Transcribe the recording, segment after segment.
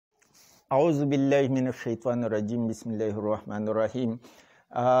اعوذ بالله من الشیطان الرجیم بسم الله الرحمن الرحیم.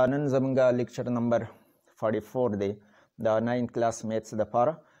 نن زمونږه لیکچر نمبر 44 دی د 9 کلاس میتھس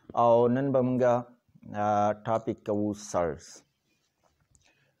دپاره او نن به مونږه ټاپک کوو سرز.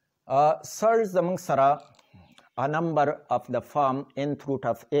 سرز زمونږ سره a number of the form nth root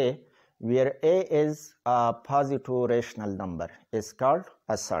of a where a is a positive rational number is called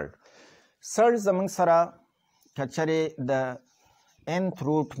a surd. Surd زمونږ سره کچره د nth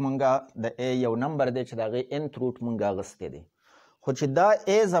root مونږه د a یو نمبر دی چې د هغې nth root مونږه اخیستی دی، خو چې دا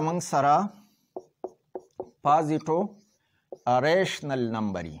a زمونږ سره positive rational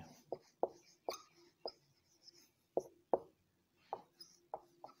number وي.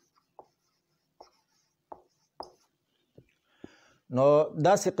 نو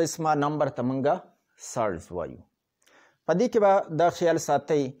داسې قسمه نمبر ته مونږه سرز وایو. په دې کې به دا خیال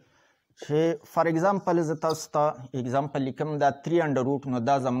ساتئ چې فار ایگزامپل زه تاسو ته ایگزامپل لیکم دا 3 انډر روټ، نو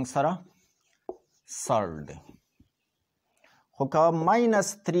دا زمونږ سره سرد دی. خو که ماینس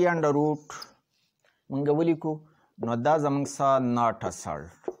 3 انډر روټ مونږ ولیکو نو دا زمونږ سره ناټ ا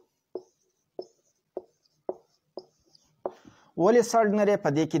سرد. ولې سرد نه دی؟ په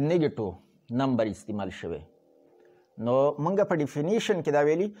دې کې نیګیټو نمبر استعمال شوی. نو مونږ په ډیفینیشن کې دا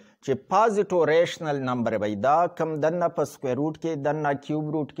ویلي چې پازیټو ریشنل نمبر وي. دا کم دننه په سکویر روټ کې، دننه کیوب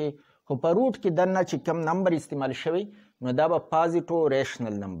روټ کې، خو په روټ کې دننه چې کم نمبر استعمال شوی نو دا به پازیټو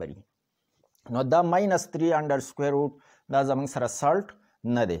ریشنل نمبر وي. نو دا ماینس 3 انډر سکویر روټ دا زموږ سره سالټ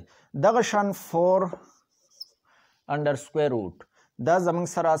نه دی. دغه شان 4 انډر سکویر روټ دا زموږ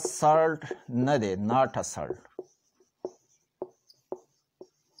سره سالټ نه دی، ناټ ا سالټ.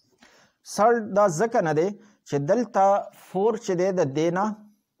 سالټ دا ځکه نه دی چې دلته 4 چې دی د دې نه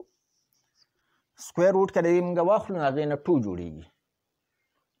سکویر روټ که د دې مونږ واخلو نو هغې نه 2 جوړېږي.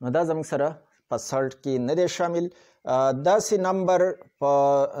 نو دا زموږ سره په سالټ کې نه دی شامل. داسې نمبر په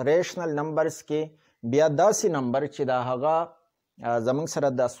ریشنل نمبرز کې بیا داسې نمبر چې دا هغه زموږ سره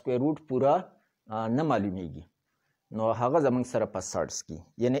د سکویر روټ پوره نه معلومیږي نو هغه زموږ سره په سالټس کې،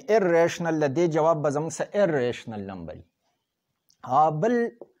 یعنی ایر ریشنل د دې جواب به زموږ سره ایر ریشنل نمبر وي. بل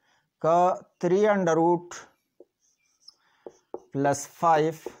که 3 انډر روټ پلس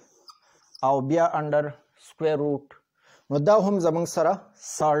 5 او بیا انډر سکویر روټ نو دا هم زموږ سره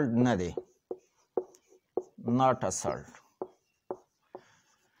سالټ نه دی، ناټ ا سالټ.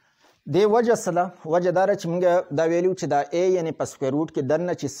 دې وجه څه ده؟ وجه دا ده چې موږ دا ویلو چې دا a یعنې په سکویر روټ کې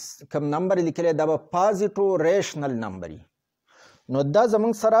دننه چې کوم نمبر لیکلی دا به پازیټو ریشنل نمبر وي. نو دا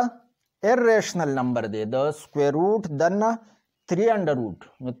زموږ سره ایر ریشنل نمبر دی. د سکویر روټ دننه 3 انډر روټ،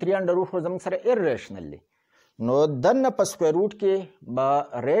 نو 3 انډر روټ خو زموږ سره ایر ریشنل دی. نو دننه په سکویر روټ کې به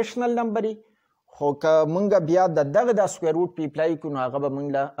ریشنل نمبر وي، خو که مونږ بیا د دغه د سکویر روټ په اپلای کړو نو هغه به مونږ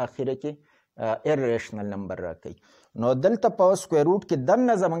له اخره کې ایر ریشنل نمبر راکوي. نو دلته په سکویر روټ کې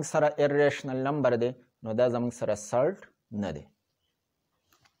دننه زموږ سره ایر ریشنل نمبر دی، نو دا زموږ سره سالټ نه دی.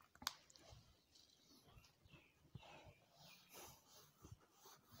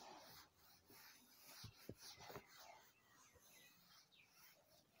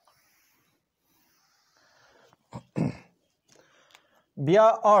 بیا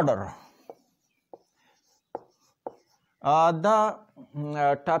آرډر دا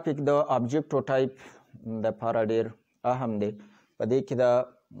ټاپک د آبجیکټو ټایپ دپاره ډېر اهم دی. په دې کې د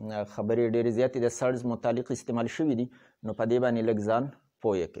خبرې ډېرې زیاتې د سرز متعلق استعمال شوي دي، نو په دې باندې لږ ځان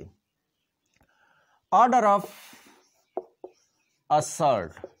پوه کړئ. آرډر آف ا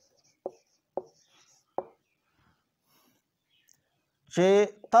سرد چې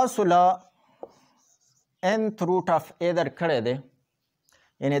تاسو له nth روټ آف a درکړی دی،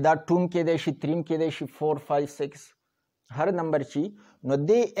 یعنی دا 2 کېدی شي، 3 کېدی شي، 4 5 6 هر نمبر چې نو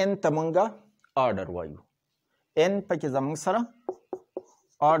دې n ته مونږه آرډر وایو. n پکې زموږ سره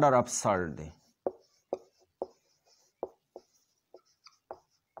آرډر آف سرد دی.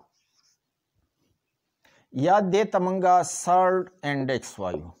 یا دې ته مونږه سرد انډیکس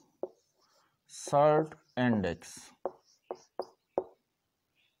وایو، سرد انډیکس.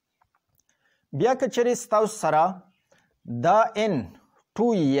 بیا که چېرې ستاسو سره دا n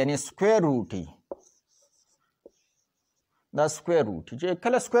 2 یعنی سکویر روټ وي، دا سکویر روټ چې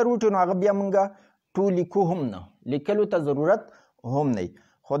کله سکویر روټ نو هغه بیا مونږه 2 لیکو هم نه، لیکلو ته ضرورت هم نه.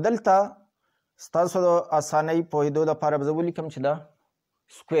 خو دلته ستاسو د اسانۍ پوهېدو لپاره به زه ولیکم چې دا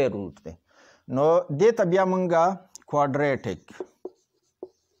سکویر روټ دی. نو دې ته بیا مونږه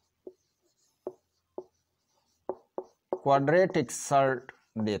کوادریټک سرد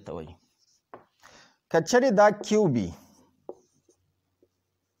دې ته وایي. که چېرې دا کیوب وي،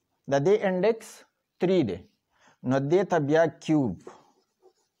 د دې انډیکس 3 دی، نو دې ته بیا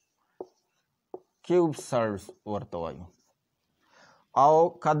کیوب سرز ورته وایو. او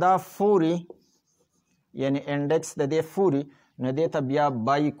کدا فوري یعنی انډکس د دې فوري نو دې ته بیا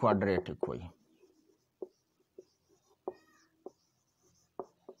بای کوادریټک وایي.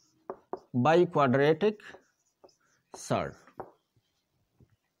 بای کوادریټک سرد.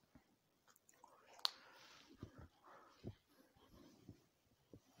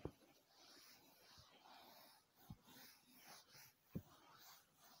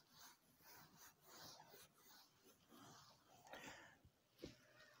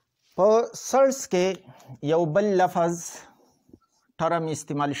 په سرس کې یو بل لفظ ټرم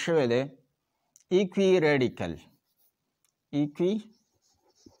استعمال شوی دی ایکوی ریډیکل. ایکوی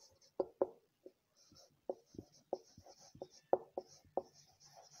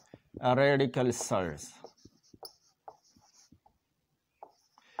radical surds.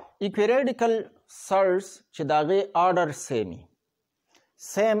 equiradical surds چې د هغې آرډر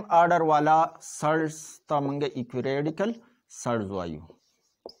سیم آرډر والا surds ته موږ equiradical surds وایو.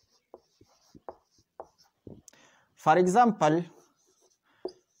 فار ایگزامپل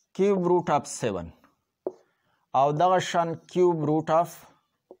کیوب روٹ آف 7 او دغه شان کیوب روٹ آف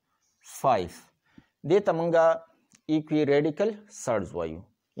 5 دې ته موږ equiradical surds وایو.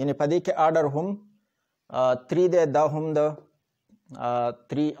 یعنی په دې کې آرډر هم 3 دی، دا هم د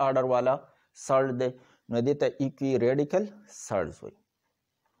 3 آرډر والا سرد دی، نو دې ته ایکوی ریډیکل سرډز وایي.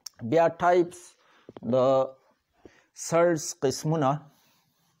 بیا ټایپس د سرډز قسمونه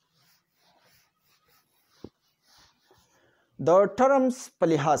د ټرمز په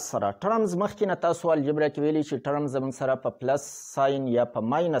لحاظ سره. ټرمز مخکې نه تاسو الجبرا کې ویلي چې ټرمز زموږ سره په پلس ساین یا په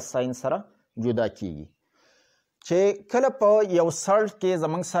ماینس ساین سره جدا کیږي. چې کله په یو سرد کې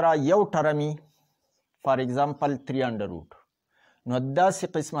زموږ سره یو ټرمي فار ایگزامپل 3 انډر روټ، نو داسې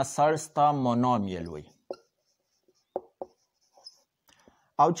قسمه سرډز ته مونومیل وایي.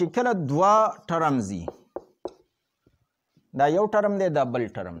 او چې کله 2 ټرمز وي، دا یو ټرم دی دا بل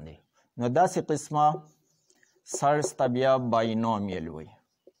ټرم دی، نو داسې قسمه سرډز ته بیا باینومیل وایي.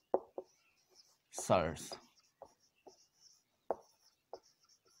 سرډز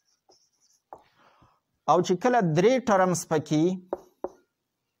او چې کله 3 ټرمز پکې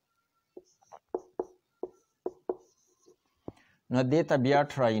نو دې ته بیا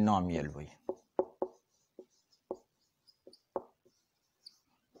ټراینومیل وایي.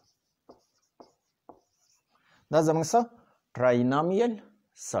 دا زموږ څه ټراینومیل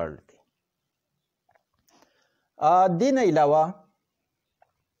سرډ دی. دې نه علاوه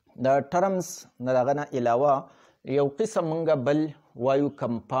د ټرمز د هغه نه علاوه یو قسم موږ بل وایو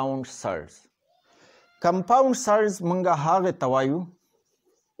کمپاوند سرډز. کمپاوند سرډز موږ هغه ته وایو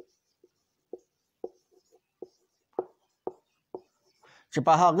چې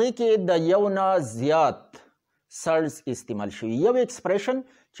په هغې کې د یو نه زیات سرډز استعمال شوي. یو ایکسپریشن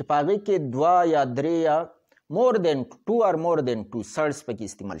چې په هغې کې 2 یا 3 یا more than 2 or more than 2 سرډز پکې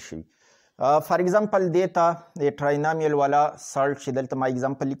استعمال شوي. فار ایگزامپل دې ته د ټراینومیل والا سرډ چې دلته ما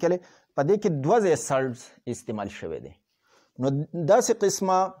ایگزامپل لیکلی په دې کې 2 ځای سرډز استعمال شوی دی، نو داسې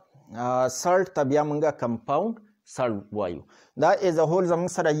قسمه سرډ ته بیا موږ کمپاوند سرډ وایو. دا ایز ا هول زموږ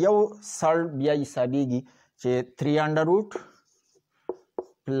سره یو سرډ بیا حسابیږي چې 3 انډر روټ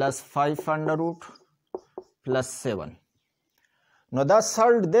پلس 5 انډر روټ پلس 7، نو دا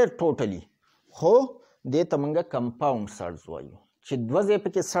سرډ دی ټوټلی، خو دې ته موږ کمپاوند سرډز وایو چې 2 ځای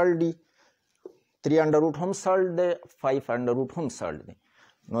پکې سرډ دي، 3 انډر روټ هم سرډ دی، 5 انډر روټ هم سرډ دی،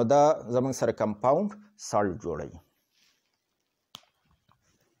 نو دا زموږ سره کمپاوند سرډ جوړوي.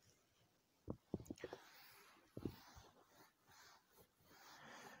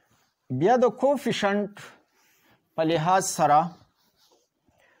 بیا د کوفیشنټ په لحاظ سره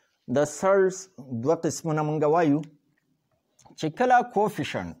د سرډز 2 قسمونه موږ وایو چې کله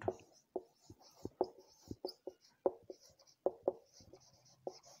کوفیشنټ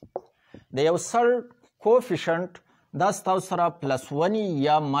د یو سرډ کوفیشنټ دا ستاسو سره +1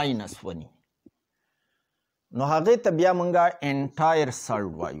 یا -1، نو هغې ته بیا موږ انټایر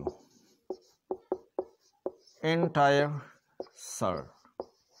سرډ وایو. انټایر سرډ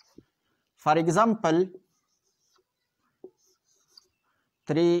فار ایگزامپل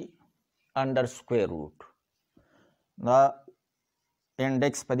 3 انډر سکویر روټ، دا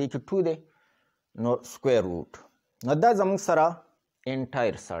انډیکس په دې کې 2 دی، نو سکویر روټ، نو دا زموږ سره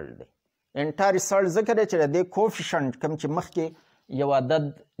انټایر سرډ دی. انټایر سرډ ځکه دی چې د دې کوفیشنټ کوم چې مخکې یو عدد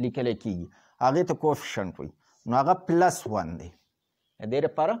لیکلی کیږي هغې ته کوفیشنټ وایي، نو هغه +1 دی، د دې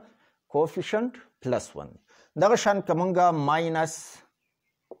لپاره کوفیشنټ +1 دی. دغه شان که موږ ماینس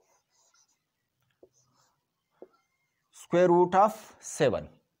سکویر روټ آف 7،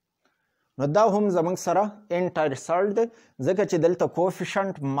 نو دا هم زموږ سره انټایر سرډ دی ځکه چې دلته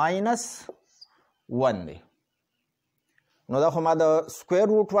کوفیشنټ -1 دی. نو دا خو ما د سکویر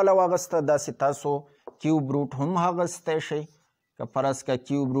روټ والا واغسته، داسې تاسو کیوب روټ هم اغستی شئ. که فرض که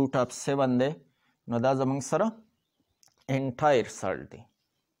کیوب روټ اف 7 دی نو دا زموږ سره انټایر سرد دی.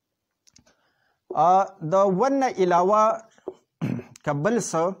 د 1 نه علاوه که بل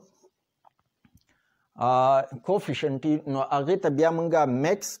څه کوفیشنټ نو هغې ته بیا موږ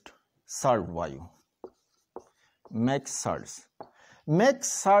میکسډ سرد وایو. میکس سرډز. میکس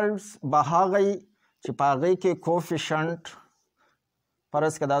سرډز به هغه چې په هغې کې کوفیشنټ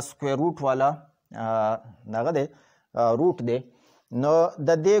فرض که دا سکویر روټ والا دغه دی روټ دی نو د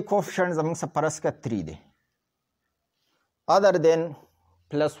دې کوفیشنټ زموږ څه فرض که 3 دی other than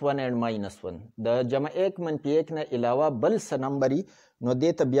 +1 and -1. د جمع 1 منفي 1 نه علاوه بل څه نمبر نو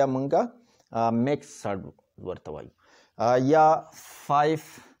دې ته بیا موږ میکس سرډ ورته وایو. یا 5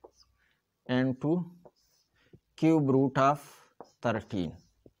 into cube root of 13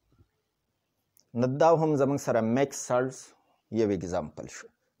 نو دا هم زموږ سره میکس سرډز یو اگزامپل شو.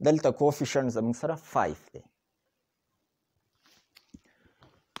 دلته کوفیشنټ زموږ سره 5 دی.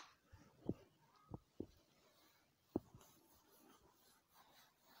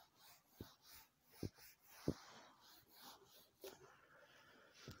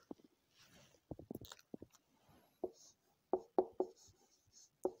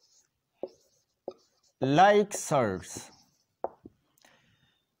 Like surds.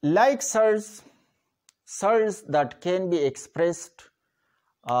 Like surds, surds that can be expressed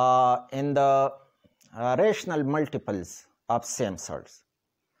in the rational multiples of same surds.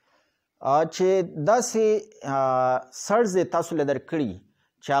 چې داسې surds دې تاسو له درکړي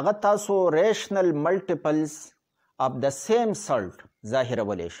چې هغه تاسو rational multiples of the same surd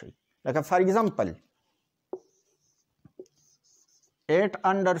ظاهرولی شئ. لکه فار ایگزامپل 8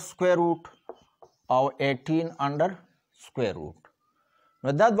 under square root او 18 under square root.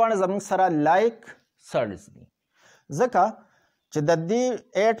 نو دا دواړه زموږ سره لایک سرډز دي ځکه چې د دې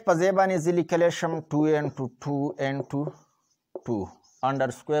 8 په ځای باندې زه لیکلی شم 2 into 2 into 2 under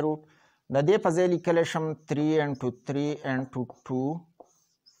square root. د دې په ځای لیکلی شم 3 into 3 into 2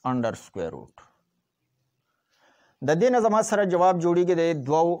 under square root. د دې نه زما سره جواب جوړیږي د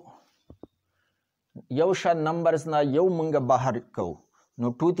دوو یو شان نمبرز نه یو موږ بهر کوو نو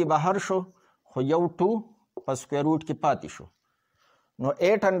 2 تی بهر شو خو یو 2 په سکویر روټ کې پاتې شو نو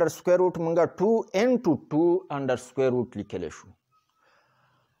 8 انډر سکویر روټ موږ 2 into 2 انډر سکویر روټ لیکلی شو.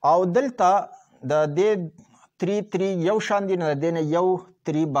 او دلته د دې 3 3 یو شان دي نو د دې نه یو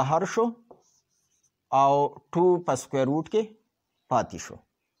 3 بهر شو او 2 په سکویر روټ کې پاتې شو.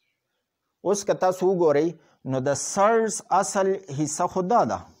 اوس که تاسو وګورئ نو د سرډز اصل حصه خو دا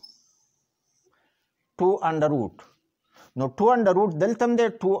ده 2 انډر روټ نو 2 انډر روټ دلته هم دی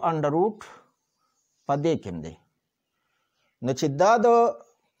 2 انډر روټ په دې کې هم دی. نو چې دا د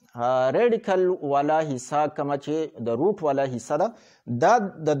ریډیکل والا حصه کومه چې د روټ والا حصه ده دا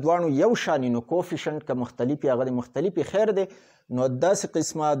د دواړو یو شاني نو کوفیشنټ که مختلفي هغه د مختلفي خیر دی نو داسې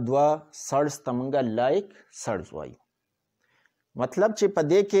قسمه دوه سرډز ته موږ لایک سرډز وایو. مطلب چې په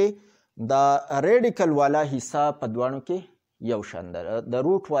دې کې د ریډیکل والا حصه په دواړو کې یو شان ده د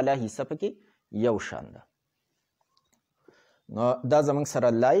روټ والا حصه پکې یو شان ده نو دا زموږ سره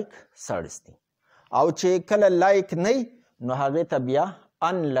لایک سرډز دي. او چې کله لایک نه نو هغې ته بیا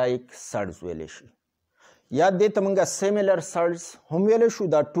ان لایک سرډز ویلی شي یا دې ته موږ سیمیلر سرډز هم ویلی شو.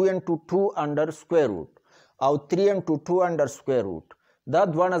 دا 2 into 2 انډر سکویر روټ او 3 into 2 انډر سکویر روټ دا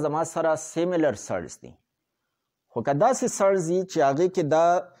دواړه زما سره سیمیلر سرډز دي. خو که داسې سرډز وي چې هغې کې دا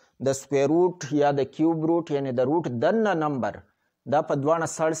د سکویر روټ یا د کیوب روټ یعنې د روټ دننه نمبر دا په دواړه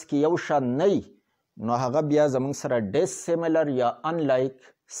سرډز کې یو شان نه وي نو هغه بیا زموږ سره ډیس سیمیلر یا ان لایک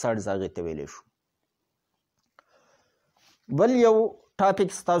سرډز هغې ته ویلی شو. بل یو ټاپک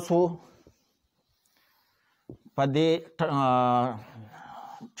ستاسو په دې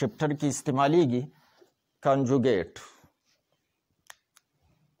چپټر کې استعمالیږي کنجوګیټ.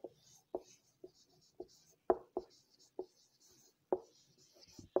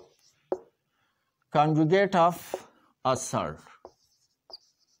 conjugate of a surd.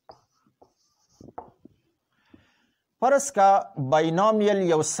 فرض کا باینامیل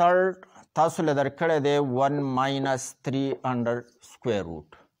یو سرد تاسو له درکړی دی 1 - 3 انډر سکویر روټ.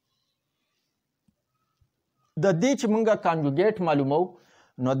 د دې چې موږ کانجوګیټ معلومو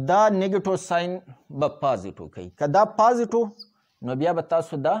نو دا نیګیټو ساین به پازیټو کوي. که دا پازیټو نو بیا به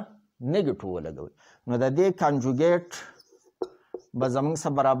تاسو دا نیګیټو ولګوئ. نو د دې کانجوګیټ به زموږ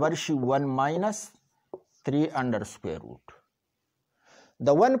سره برابر شي 1 - 3 انډر سکویر روټ. د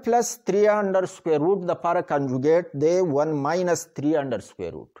 1 + 3 انډر سکویر روټ دپاره کانجوګیټ دی 1 - 3 انډر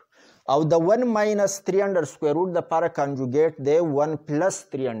سکویر روټ او د 1 - 3 انډر سکویر روټ دپاره کانجوګیټ دی 1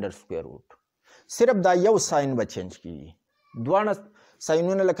 + 3 انډر سکویر روټ. صرف دا یو ساین به چینج کیږي. دواړه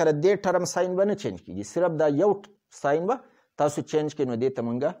ساينونه لکه د دې ټرم ساين به نه چینج کیږي، صرف دا یو ساين به تاسو چینج کړئ، نو دې ته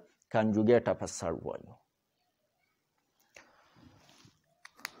موږ کانجوګیټ اف سرډ وایو.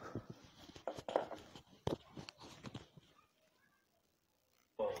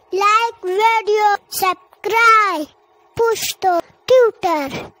 Like video, subscribe, Pushto Tutor.